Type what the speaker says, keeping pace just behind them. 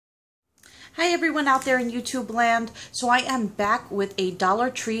Hi everyone out there in YouTube land. So I am back with a Dollar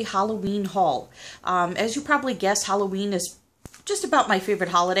Tree Halloween haul. As you probably guessed, Halloween is just about my favorite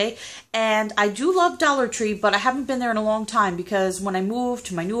holiday, and I do love Dollar Tree, but I haven't been there in a long time because when I moved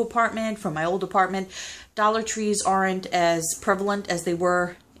to my new apartment from my old apartment, Dollar Trees aren't as prevalent as they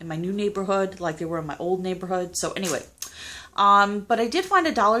were in my new neighborhood, like they were in my old neighborhood. So anyway, but I did find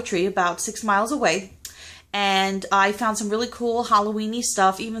a Dollar Tree about 6 miles away. And I found some really cool Halloween-y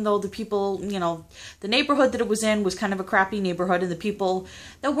stuff, even though the people, the neighborhood that it was in was kind of a crappy neighborhood, and the people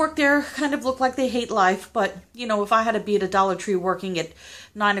that work there kind of look like they hate life. But, if I had to be at a Dollar Tree working at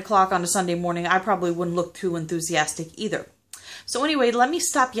 9 o'clock on a Sunday morning, I probably wouldn't look too enthusiastic either. So anyway, let me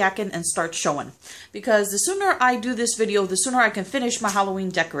stop yakking and start showing. Because the sooner I do this video, the sooner I can finish my Halloween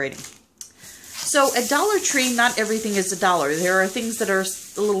decorating. So at Dollar Tree, not everything is $1. There are things that are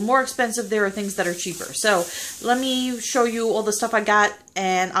a little more expensive. There are things that are cheaper. So let me show you all the stuff I got,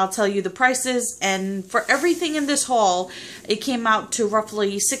 and I'll tell you the prices. And for everything in this haul, it came out to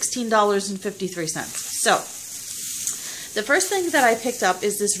roughly $16.53. So the first thing that I picked up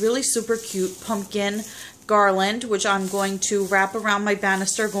is this really super cute pumpkin garland, which I'm going to wrap around my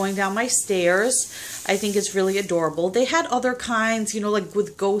banister going down my stairs. I think it's really adorable. They had other kinds, like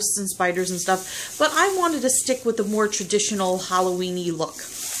with ghosts and spiders and stuff, but I wanted to stick with the more traditional Halloween-y look.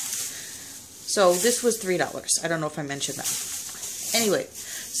 So this was $3. I don't know if I mentioned that. Anyway,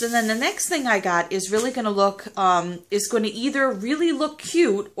 so then the next thing I got is really going to look, is going to either really look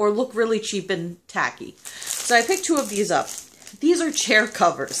cute or look really cheap and tacky. So I picked two of these up. These are chair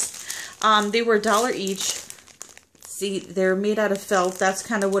covers. They were $1 each. See, they're made out of felt. That's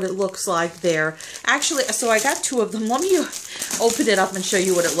kind of what it looks like there. Actually, so I got two of them. Let me open it up and show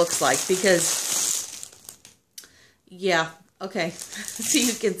you what it looks like because, yeah, okay, so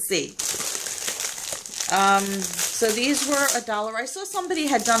you can see. So these were $1. I saw somebody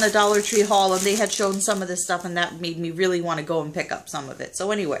had done a Dollar Tree haul and they had shown some of this stuff, and that made me really want to go and pick up some of it. So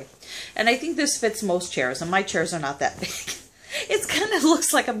anyway, and I think this fits most chairs, and my chairs are not that big. It kind of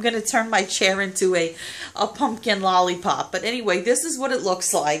looks like I'm going to turn my chair into a pumpkin lollipop. But anyway, this is what it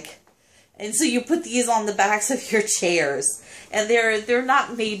looks like. And so you put these on the backs of your chairs. And they're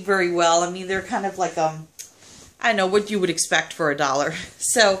not made very well. I mean, they're kind of like, I don't know, what you would expect for $1.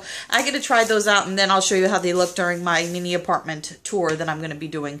 So I'm going to try those out, and then I'll show you how they look during my mini apartment tour that I'm going to be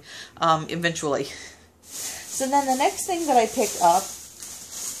doing eventually. So then the next thing that I picked up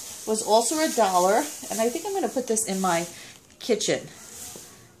was also $1. And I think I'm going to put this in my kitchen.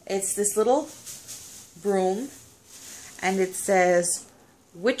 It's this little broom, and it says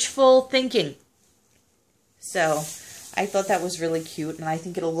witchful thinking. So I thought that was really cute, and I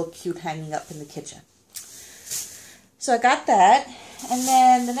think it'll look cute hanging up in the kitchen. So I got that, and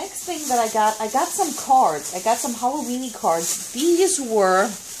then the next thing that I got some cards. I got some Halloween-y cards. These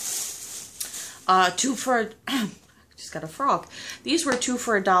were two for just got a frog. These were 2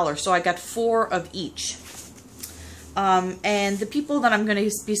 for $1, so I got 4 of each. And the people that I'm going to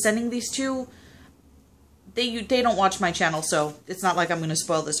be sending these to, they don't watch my channel, so it's not like I'm going to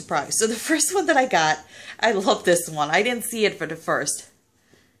spoil the surprise. So the first one that I got, I love this one. I didn't see it for the first.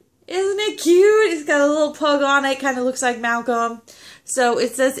 Isn't it cute? It's got a little pug on it, kind of looks like Malcolm. So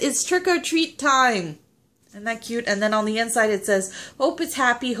it says, it's trick-or-treat time. Isn't that cute? And then on the inside it says, hope it's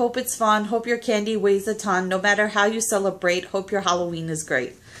happy, hope it's fun, hope your candy weighs a ton, no matter how you celebrate, hope your Halloween is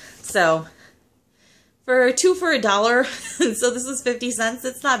great. So for 2 for $1, so this is 50 cents.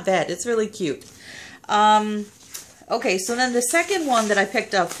 It's not bad. It's really cute. Okay, so then the second one that I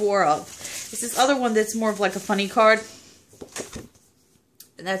picked up 4 of is this other one that's more of like a funny card.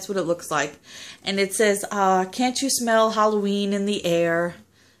 And that's what it looks like. And it says, can't you smell Halloween in the air?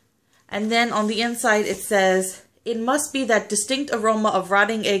 And then on the inside it says, it must be that distinct aroma of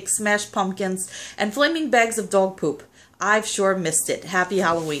rotting eggs, smashed pumpkins, and flaming bags of dog poop. I've sure missed it. Happy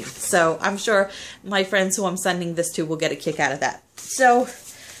Halloween. So I'm sure my friends who I'm sending this to will get a kick out of that. So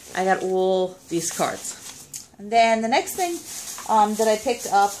I got all these cards. And then the next thing that I picked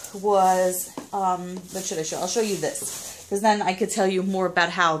up was, what should I show? I'll show you this, because then I could tell you more about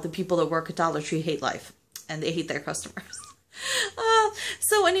how the people that work at Dollar Tree hate life, and they hate their customers.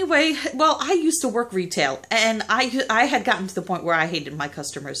 So anyway, well, I used to work retail, and I had gotten to the point where I hated my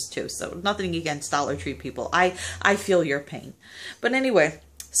customers too. So nothing against Dollar Tree people. I feel your pain. But anyway,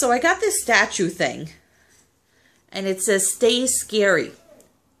 so I got this statue thing, and it says stay scary.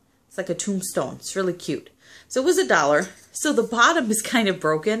 It's like a tombstone. It's really cute. So it was $1. So the bottom is kind of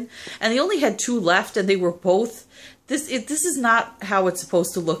broken, and they only had 2 left, and they were both, this is not how it's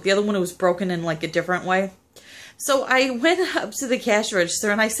supposed to look. The other one was broken in like a different way. So I went up to the cash register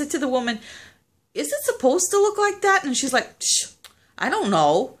and I said to the woman, is it supposed to look like that? And she's like, I don't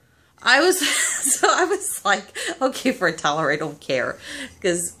know. I was, so I was like, okay, for $1, I don't care.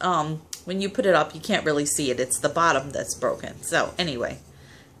 Because when you put it up, you can't really see it. It's the bottom that's broken. So anyway,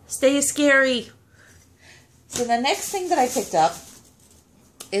 stay scary. So the next thing that I picked up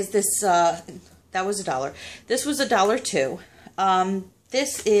is this, that was $1. This was $1 too.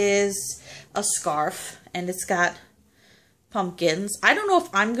 This is a scarf, and it's got pumpkins. I don't know if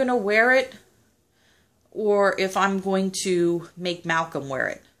I'm going to wear it or if I'm going to make Malcolm wear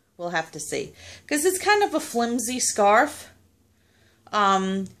it. We'll have to see. Because it's kind of a flimsy scarf.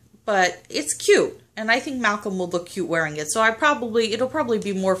 But it's cute. And I think Malcolm will look cute wearing it. So it'll probably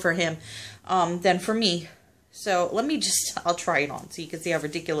be more for him than for me. So let me just, I'll try it on so you can see how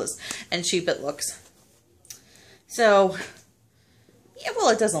ridiculous and cheap it looks. So, yeah, well,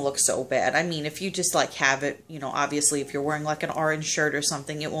 it doesn't look so bad. I mean, if you just like have it, you know, obviously if you're wearing like an orange shirt or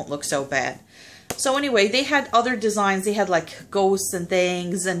something, it won't look so bad. So anyway, they had other designs. They had like ghosts and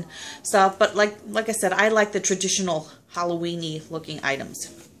things and stuff. But like I said, I like the traditional Halloween-y looking items.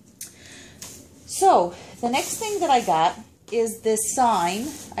 So the next thing that I got is this sign.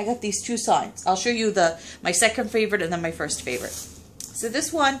 I got these two signs. I'll show you my second favorite and then my first favorite. So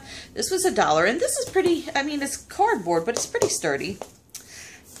this was $1, and this is pretty, I mean, it's cardboard, but it's pretty sturdy.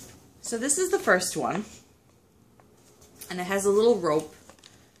 So this is the first one, and it has a little rope.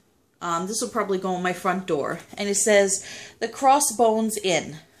 This will probably go on my front door, and it says, "The Crossbones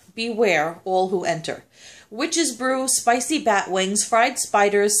Inn. Beware all who enter. Witch's brew, spicy bat wings, fried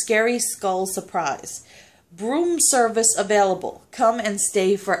spiders, scary skull surprise. Broom service available. Come and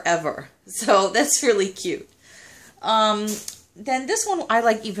stay forever." So that's really cute. Then this one I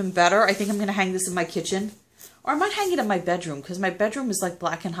like even better. I think I'm going to hang this in my kitchen. Or I might hang it in my bedroom, because my bedroom is like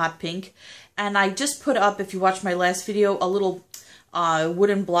black and hot pink. And I just put up, if you watched my last video, a little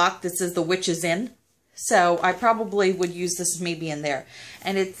wooden block that says "The Witch is In." So I probably would use this maybe in there.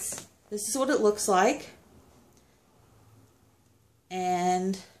 And this is what it looks like.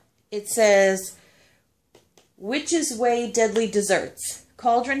 And it says, "Witch's Way Deadly Desserts.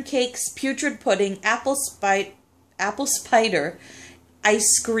 Cauldron cakes, putrid pudding, apple spider,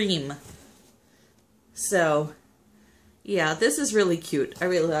 ice cream." So, yeah, this is really cute. I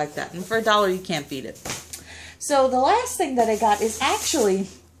really like that. And for $1, you can't beat it. So the last thing that I got is actually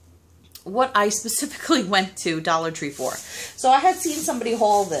what I specifically went to Dollar Tree for. So I had seen somebody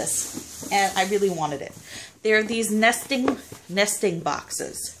haul this, and I really wanted it. They're these nesting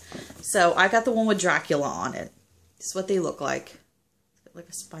boxes. So I got the one with Dracula on it. This is what they look like. It's got like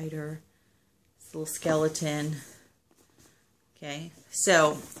a spider, this little skeleton. Okay,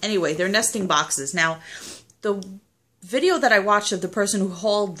 so anyway, they're nesting boxes. Now, the video that I watched of the person who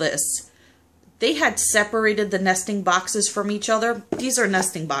hauled this, they had separated the nesting boxes from each other. These are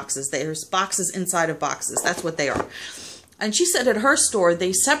nesting boxes. There's boxes inside of boxes. That's what they are. And she said at her store,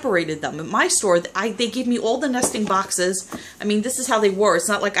 they separated them. At my store, they gave me all the nesting boxes. I mean, this is how they were. It's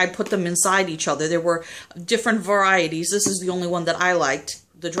not like I put them inside each other. There were different varieties. This is the only one that I liked,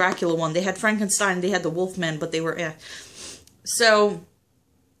 the Dracula one. They had Frankenstein, they had the Wolfman, but they were... So,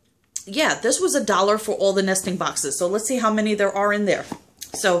 yeah, this was $1 for all the nesting boxes. So let's see how many there are in there.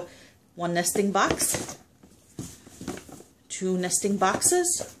 So, 1 nesting box, 2 nesting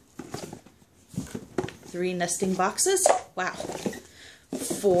boxes, 3 nesting boxes. Wow.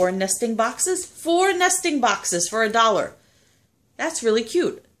 4 nesting boxes. 4 nesting boxes for $1. That's really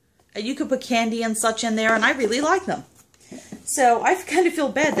cute. And you could put candy and such in there, and I really like them. So I kind of feel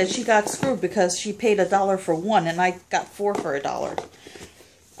bad that she got screwed because she paid $1 for 1 and I got 4 for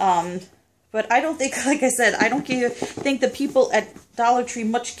 $1. But I don't think, like I said, I don't think the people at Dollar Tree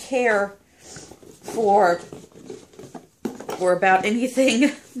much care for about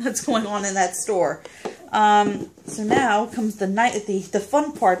anything that's going on in that store. So now comes the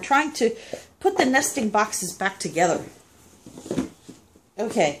fun part, trying to put the nesting boxes back together.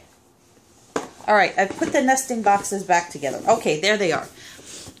 Okay. All right, I've put the nesting boxes back together. Okay, there they are.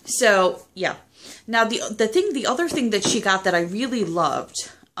 So, yeah. Now, the other thing that she got that I really loved,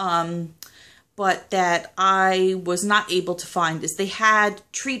 but that I was not able to find, is they had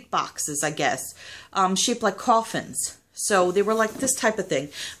treat boxes, I guess, shaped like coffins. So they were like this type of thing,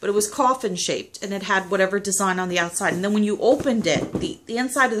 but it was coffin shaped, and it had whatever design on the outside. And then when you opened it, the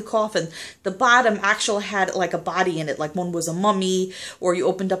inside of the coffin, the bottom actually had like a body in it, like one was a mummy, or you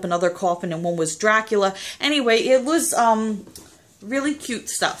opened up another coffin and one was Dracula. Anyway, it was really cute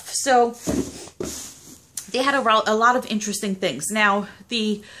stuff. So they had a lot of interesting things. Now,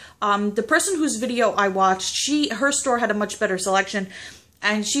 the person whose video I watched, her store had a much better selection.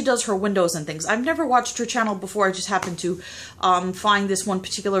 and she does her windows and things. I've never watched her channel before. I just happened to find this one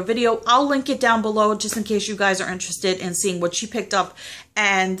particular video. I'll link it down below just in case you guys are interested in seeing what she picked up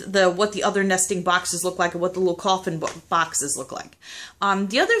and what the other nesting boxes look like and what the little coffin boxes look like.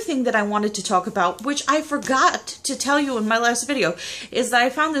 The other thing that I wanted to talk about, which I forgot to tell you in my last video, is that I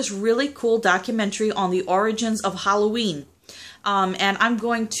found this really cool documentary on the origins of Halloween. And I'm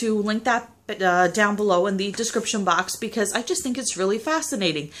going to link that down below in the description box because I just think it's really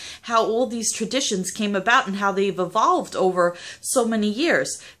fascinating how all these traditions came about and how they've evolved over so many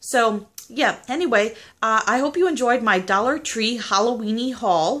years. So yeah, anyway, I hope you enjoyed my Dollar Tree Halloweeny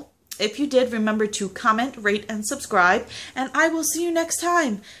haul. If you did, remember to comment, rate, and subscribe, and I will see you next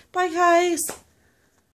time. Bye, guys.